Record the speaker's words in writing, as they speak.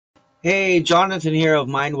Hey, Jonathan here of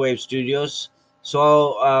Mindwave Studios.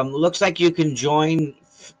 So, looks like you can join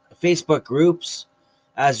Facebook groups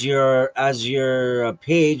as your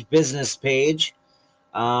page, business page,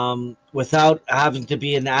 without having to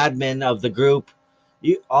be an admin of the group.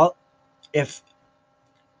 You all, if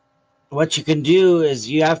what you can do is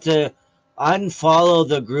you have to unfollow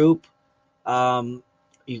the group. Um,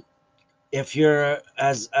 you, if you're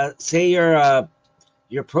as say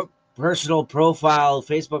your personal profile,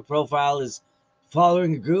 Facebook profile is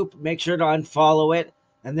following a group, make sure to unfollow it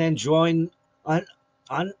and then un,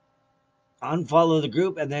 un, unfollow the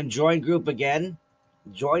group and then join group again.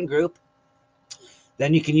 Join group.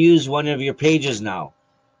 Then you can use one of your pages now.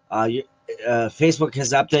 You, Facebook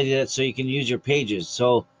has updated it so you can use your pages.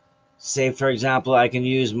 So, say for example, I can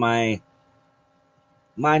use my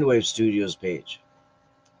Mindwave Studios page.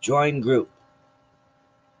 Join group.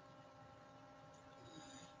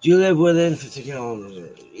 Do you live within 50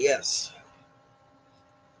 kilometers? Yes.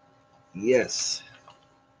 Yes.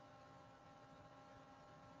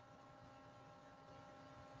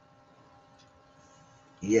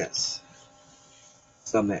 Yes.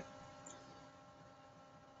 Submit.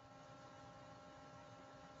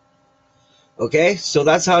 Okay, so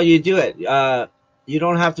that's how you do it. You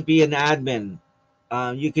don't have to be an admin.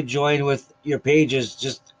 You could join with your pages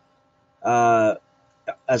just uh,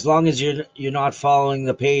 as long as you're not following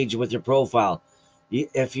the page with your profile.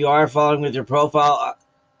 If you are following with your profile,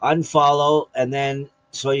 unfollow and then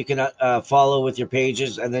so you can follow with your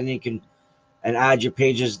pages, and then you can and add your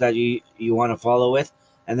pages that you want to follow with,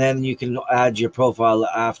 and then you can add your profile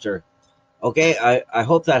after. Okay, I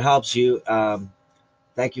hope that helps you.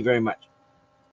 Thank you very much.